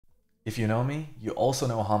If you know me, you also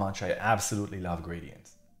know how much I absolutely love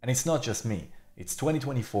gradients. And it's not just me, it's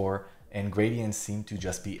 2024 and gradients seem to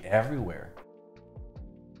just be everywhere.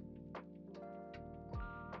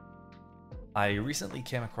 I recently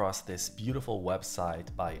came across this beautiful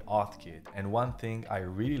website by Authkit, and one thing I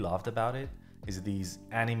really loved about it is these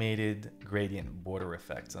animated gradient border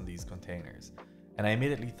effects on these containers. And I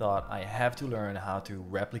immediately thought I have to learn how to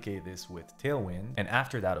replicate this with Tailwind, and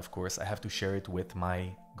after that, of course, I have to share it with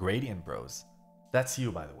my gradient bros. That's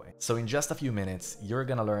you, by the way. So in just a few minutes, you're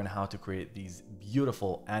gonna learn how to create these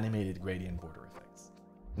beautiful animated gradient border effects.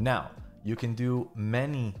 Now, you can do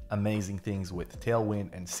many amazing things with Tailwind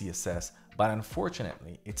and CSS, but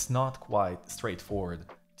unfortunately, it's not quite straightforward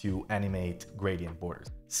to animate gradient borders.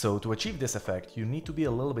 So to achieve this effect, you need to be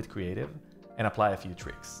a little bit creative and apply a few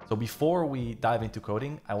tricks. So before we dive into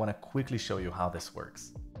coding, I wanna quickly show you how this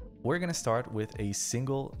works. We're gonna start with a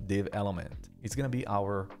single div element. It's gonna be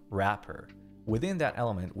our wrapper. Within that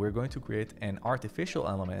element, we're going to create an artificial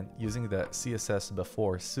element using the CSS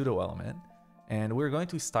before pseudo element, and we're going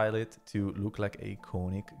to style it to look like a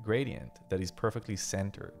conic gradient that is perfectly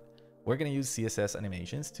centered. We're going to use CSS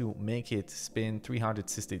animations to make it spin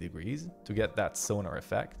 360 degrees to get that sonar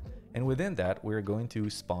effect. And within that, we're going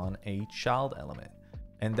to spawn a child element.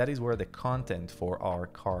 And that is where the content for our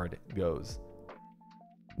card goes.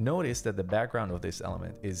 Notice that the background of this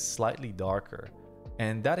element is slightly darker.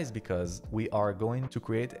 And that is because we are going to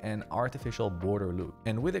create an artificial border loop.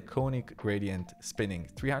 And with a conic gradient spinning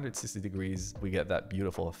 360 degrees, we get that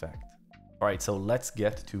beautiful effect. All right, so let's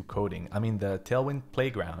get to coding. I'm in the Tailwind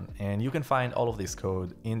playground, and you can find all of this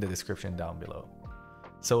code in the description down below.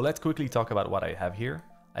 So let's quickly talk about what I have here.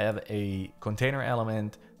 I have a container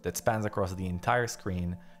element that spans across the entire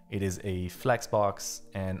screen. It is a flexbox,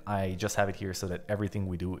 and I just have it here so that everything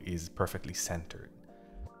we do is perfectly centered.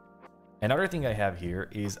 Another thing I have here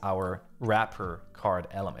is our wrapper card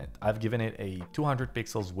element. I've given it a 200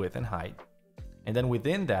 pixels width and height. And then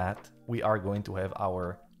within that, we are going to have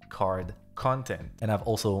our card content. And I've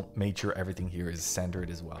also made sure everything here is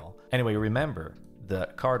centered as well. Anyway, remember, the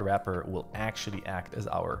card wrapper will actually act as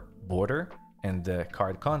our border, and the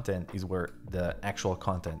card content is where the actual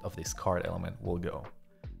content of this card element will go.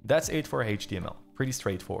 That's it for HTML. Pretty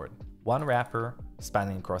straightforward. One wrapper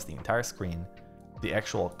spanning across the entire screen, the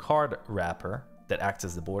actual card wrapper that acts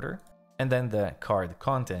as the border, and then the card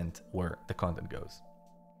content where the content goes.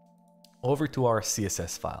 Over to our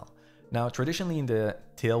CSS file. Now, traditionally in the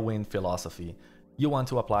Tailwind philosophy, you want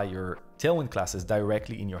to apply your Tailwind classes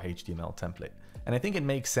directly in your HTML template. And I think it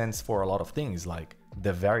makes sense for a lot of things, like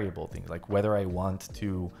the variable things, like whether I want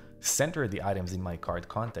to center the items in my card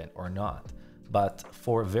content or not. But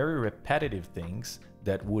for very repetitive things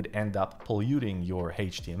that would end up polluting your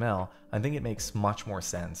HTML, I think it makes much more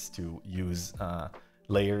sense to use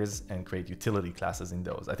layers and create utility classes in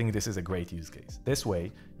those. I think this is a great use case. This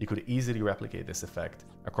way, you could easily replicate this effect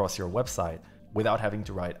across your website without having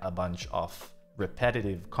to write a bunch of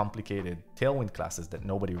repetitive, complicated Tailwind classes that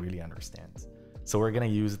nobody really understands. So we're gonna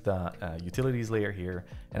use the utilities layer here,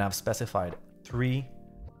 and I've specified three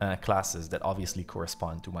classes that obviously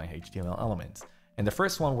correspond to my HTML elements. And the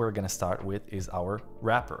first one we're gonna start with is our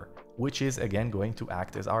wrapper, which is again going to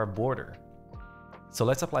act as our border. So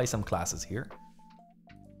let's apply some classes here.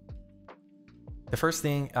 The first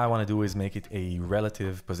thing I want to do is make it a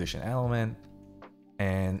relative position element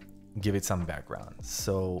and give it some background.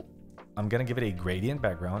 So I'm going to give it a gradient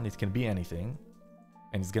background. It can be anything.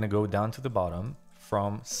 And it's going to go down to the bottom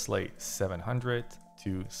from slate 700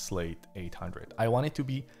 to slate 800. I want it to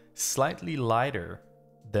be slightly lighter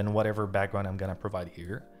than whatever background I'm going to provide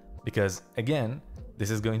here, because again, this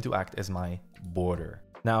is going to act as my border.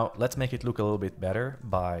 Now let's make it look a little bit better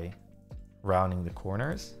by rounding the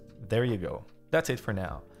corners. There you go. That's it for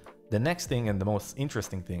now. The next thing, and the most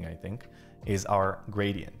interesting thing I think, is our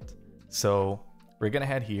gradient. So we're gonna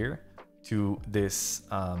head here to this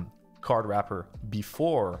card wrapper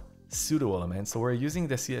before pseudo element. So we're using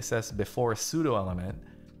the CSS before pseudo element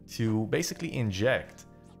to basically inject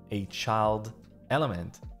a child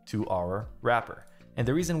element to our wrapper. And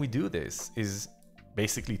the reason we do this is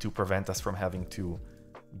basically to prevent us from having to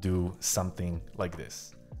do something like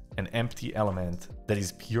this. An empty element that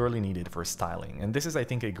is purely needed for styling. And this is, I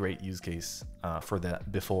think, a great use case for the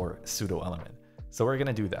before pseudo element. So we're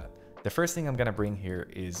gonna do that. The first thing I'm gonna bring here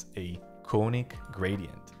is a conic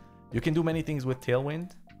gradient. You can do many things with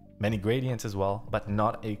Tailwind, many gradients as well, but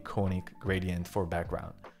not a conic gradient for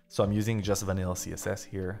background. So I'm using just vanilla CSS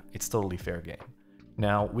here. It's totally fair game.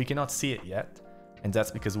 Now, we cannot see it yet, and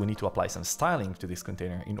that's because we need to apply some styling to this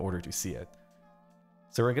container in order to see it.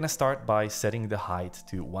 So we're gonna start by setting the height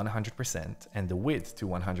to 100% and the width to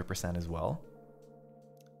 100% as well.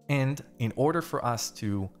 And in order for us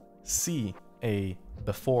to see a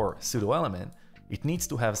before pseudo element, it needs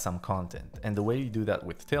to have some content. And the way you do that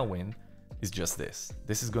with Tailwind is just this.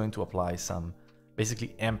 This is going to apply some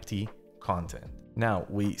basically empty content. Now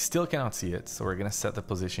we still cannot see it, so we're gonna set the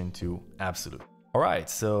position to absolute. All right,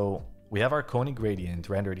 so we have our conic gradient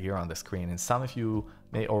rendered here on the screen, and some of you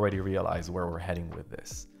may already realize where we're heading with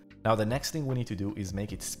this. Now the next thing we need to do is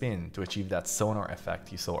make it spin to achieve that sonar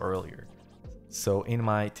effect you saw earlier. So in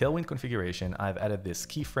my Tailwind configuration, I've added this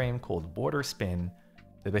keyframe called border spin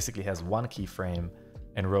that basically has one keyframe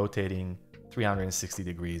and rotating 360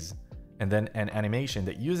 degrees, and then an animation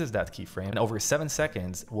that uses that keyframe and over 7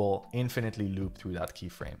 seconds will infinitely loop through that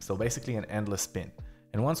keyframe. So basically an endless spin.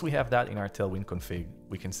 And once we have that in our Tailwind config,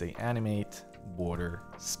 we can say animate border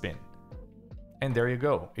spin. And there you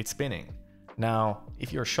go, it's spinning. Now,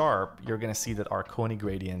 if you're sharp, you're gonna see that our conic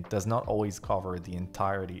gradient does not always cover the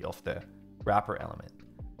entirety of the wrapper element.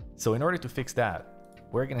 So in order to fix that,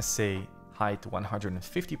 we're gonna say height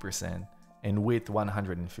 150% and width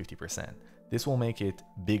 150%. This will make it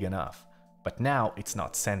big enough, but now it's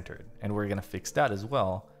not centered. And we're gonna fix that as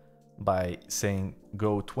well by saying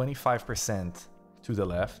go 25% to the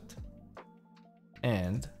left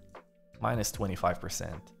and minus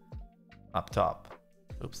 25% up top.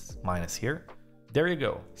 Oops, minus here. There you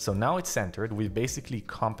go. So now it's centered. We've basically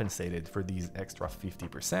compensated for these extra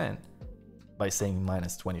 50% by saying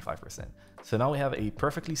minus 25%. So now we have a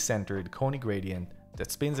perfectly centered conic gradient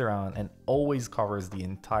that spins around and always covers the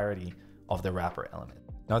entirety of the wrapper element.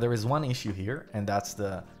 Now there is one issue here, and that's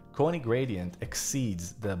the conic gradient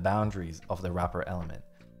exceeds the boundaries of the wrapper element.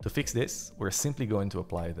 To fix this, we're simply going to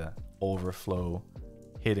apply the overflow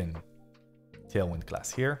hidden Tailwind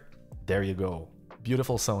class here. There you go.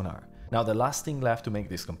 Beautiful sonar. Now the last thing left to make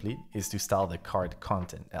this complete is to style the card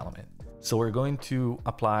content element. So we're going to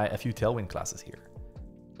apply a few Tailwind classes here.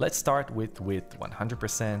 Let's start with width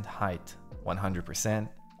 100%, height 100%.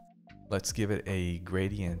 Let's give it a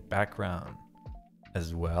gradient background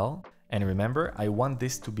as well. And remember, I want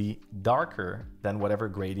this to be darker than whatever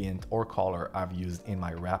gradient or color I've used in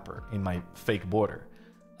my wrapper, in my fake border,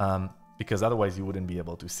 because otherwise you wouldn't be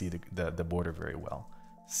able to see the border very well.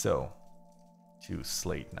 So to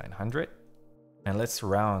slate 900, and let's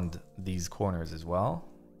round these corners as well.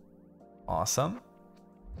 Awesome.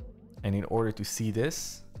 And in order to see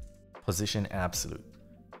this, position absolute.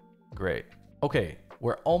 Great. Okay,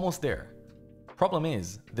 we're almost there. Problem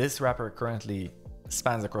is, this wrapper currently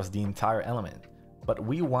spans across the entire element, but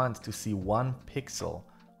we want to see 1 pixel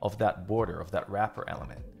of that border, of that wrapper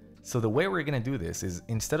element. So the way we're gonna do this is,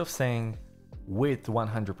 instead of saying width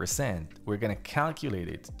 100%, we're gonna calculate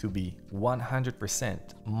it to be 100%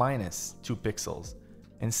 minus 2 pixels.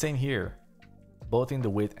 And same here, both in the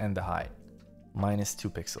width and the height, minus 2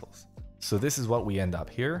 pixels. So this is what we end up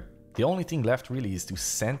here. The only thing left really is to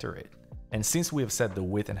center it. And since we have set the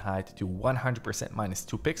width and height to 100% minus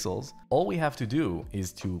 2 pixels, all we have to do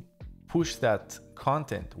is to push that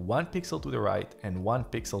content 1 pixel to the right and 1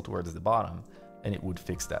 pixel towards the bottom, and it would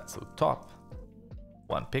fix that. So top,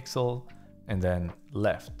 1 pixel, and then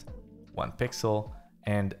left, 1 pixel,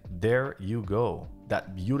 and there you go.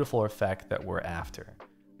 That beautiful effect that we're after.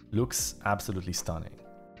 Looks absolutely stunning.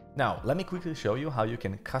 Now, let me quickly show you how you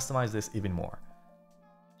can customize this even more.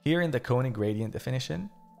 Here in the conic gradient definition,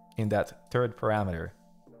 in that third parameter,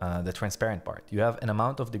 the transparent part, you have an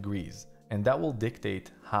amount of degrees, and that will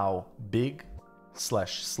dictate how big /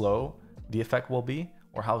 slow the effect will be,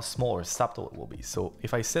 or how small or subtle it will be. So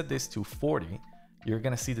if I set this to 40, you're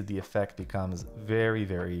gonna see that the effect becomes very,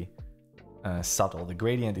 very subtle. The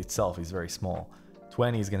gradient itself is very small.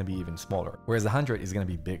 20 is gonna be even smaller, whereas 100 is gonna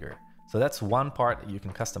be bigger. So that's one part that you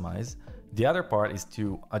can customize. The other part is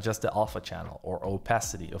to adjust the alpha channel or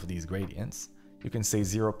opacity of these gradients. You can say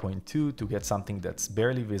 0.2 to get something that's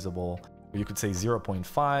barely visible, or you could say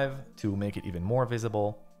 0.5 to make it even more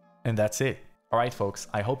visible. And that's it. All right, folks,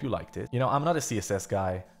 I hope you liked it. You know, I'm not a CSS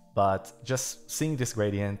guy, but just seeing this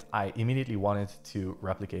gradient, I immediately wanted to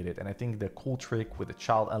replicate it. And I think the cool trick with the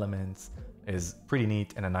child elements is pretty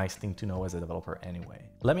neat and a nice thing to know as a developer anyway.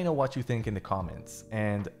 Let me know what you think in the comments.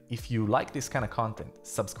 And if you like this kind of content,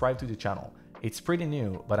 subscribe to the channel. It's pretty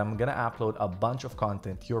new, but I'm gonna upload a bunch of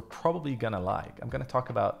content you're probably gonna like. I'm gonna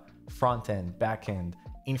talk about front-end, back-end,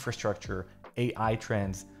 infrastructure, AI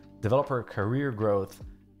trends, developer career growth,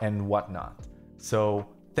 and whatnot. So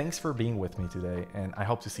thanks for being with me today, and I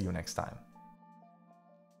hope to see you next time.